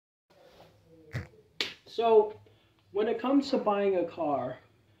So, when it comes to buying a car,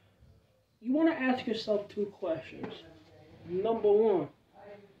 you want to ask yourself two questions. Number one,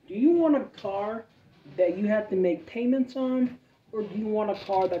 do you want a car that you have to make payments on, or do you want a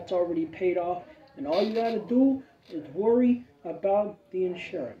car that's already paid off and all you got to do is worry about the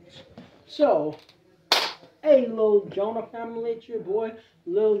insurance? So, hey, Lil Jonah family, it's your boy,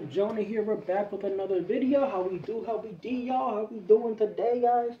 Lil Jonah here. We're back with another video. How we do, how we do, y'all? How we doing today,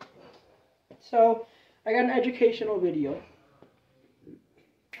 guys? So, I got an educational video.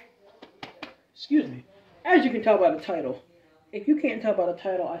 Excuse me. As you can tell by the title. If you can't tell by the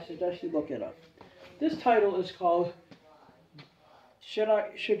title, I suggest you look it up. This title is called,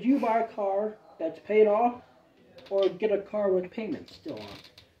 Should you buy a car that's paid off or get a car with payments still on?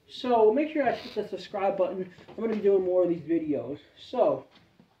 So make sure I hit the subscribe button. I'm going to be doing more of these videos. So,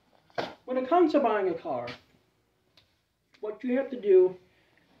 when it comes to buying a car, what you have to do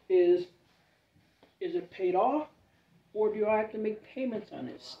is it paid off? Or do I have to make payments on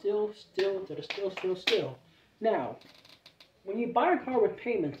it? Still. Now, when you buy a car with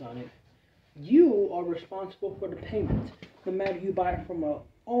payments on it, you are responsible for the payment. No matter you buy it from a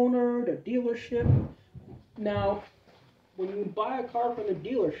owner, the dealership. Now, when you buy a car from the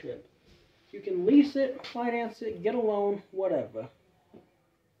dealership, you can lease it, finance it, get a loan, whatever.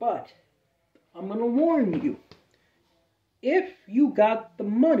 But, I'm going to warn you. If you got the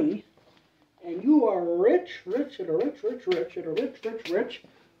money, and you are rich, well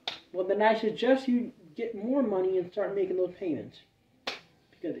then I suggest you get more money and start making those payments.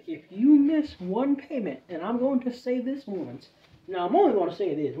 Because if you miss one payment, and I'm going to say this once, now I'm only going to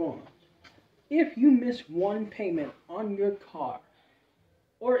say this once. If you miss one payment on your car,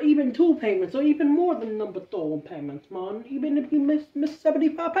 or even two payments, or even more than number 2 payments, man, even if you miss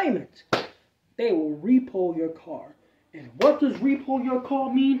 75 payments, they will repo your car. And what does repo your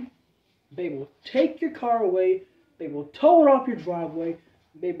car mean? They will take your car away, they will tow it off your driveway,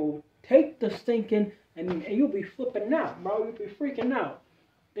 they will take the stinking, and you'll be flipping out, bro, you'll be freaking out.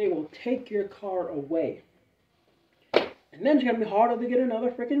 They will take your car away. And then it's going to be harder to get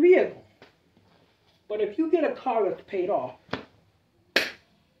another freaking vehicle. But if you get a car that's paid off,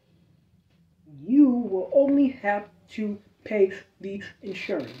 you will only have to pay the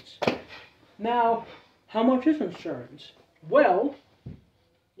insurance. Now, how much is insurance? Well,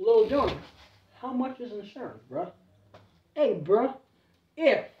 Lil Jonah, how much is insurance, bruh? Hey, bruh,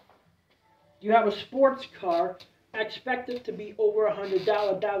 if you have a sports car, expect it to be over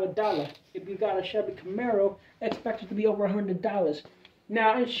 $100. If you got a Chevy Camaro, expect it to be over $100.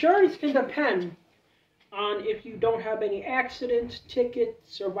 Now, insurance can depend on if you don't have any accidents,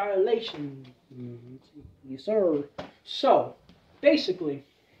 tickets, or violations. Yes, sir. So, basically,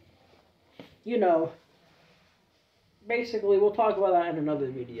 we'll talk about that in another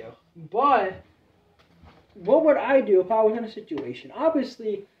video. But, what would I do if I was in a situation?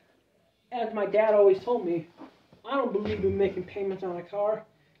 Obviously, as my dad always told me, I don't believe in making payments on a car.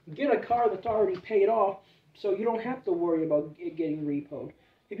 Get a car that's already paid off so you don't have to worry about it getting repoed.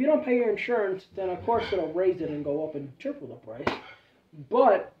 If you don't pay your insurance, then of course it'll raise it and go up and triple the price.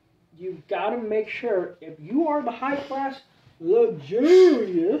 But, you've got to make sure, if you are the high-class,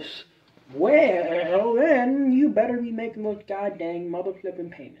 luxurious, well, then you better be making those goddamn mother-flipping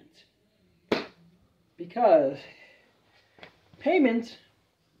payments. Because payments,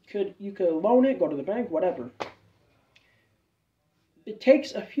 you could loan it, go to the bank, whatever. It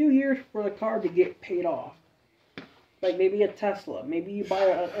takes a few years for the car to get paid off. Like maybe a Tesla. Maybe you buy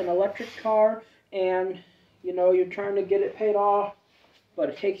an electric car and, you're trying to get it paid off, but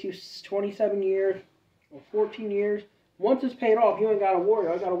it takes you 27 years or 14 years. Once it's paid off, you ain't got to worry.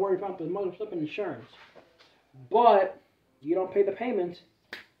 I got to worry about the mother-flipping insurance. But you don't pay the payments,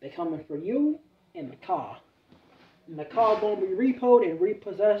 they coming for you and the car. And the car going to be repoed and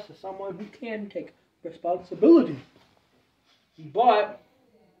repossessed to someone who can take responsibility. But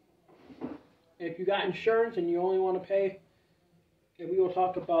if you got insurance and you only want to pay, we will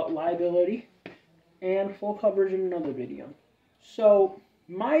talk about liability and full coverage in another video. So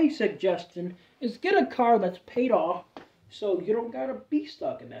my suggestion is get a car that's paid off so you don't gotta be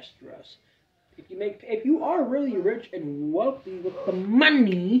stuck in that stress. If you are really rich and wealthy with the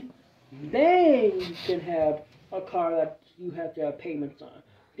money, then you can have a car that you have to have payments on.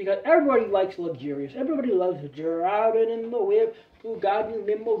 Because everybody likes luxurious. Everybody loves driving in the whip, Bugatti,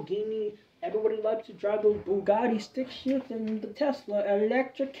 Lamborghini. Everybody likes to drive those Bugatti stick shifts and the Tesla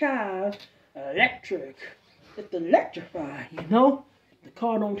electric cars. Electric. It's electrified, The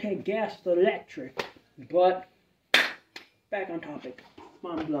car don't take gas, it's electric. But, back on topic.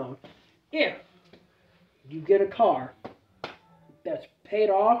 Mind blown. If you get a car that's paid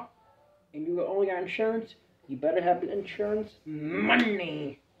off and you only got insurance, you better have the insurance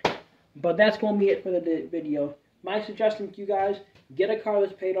money. But that's going to be it for the video. My suggestion to you guys, get a car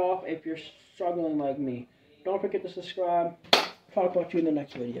that's paid off if you're struggling like me. Don't forget to subscribe. Talk about you in the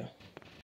next video.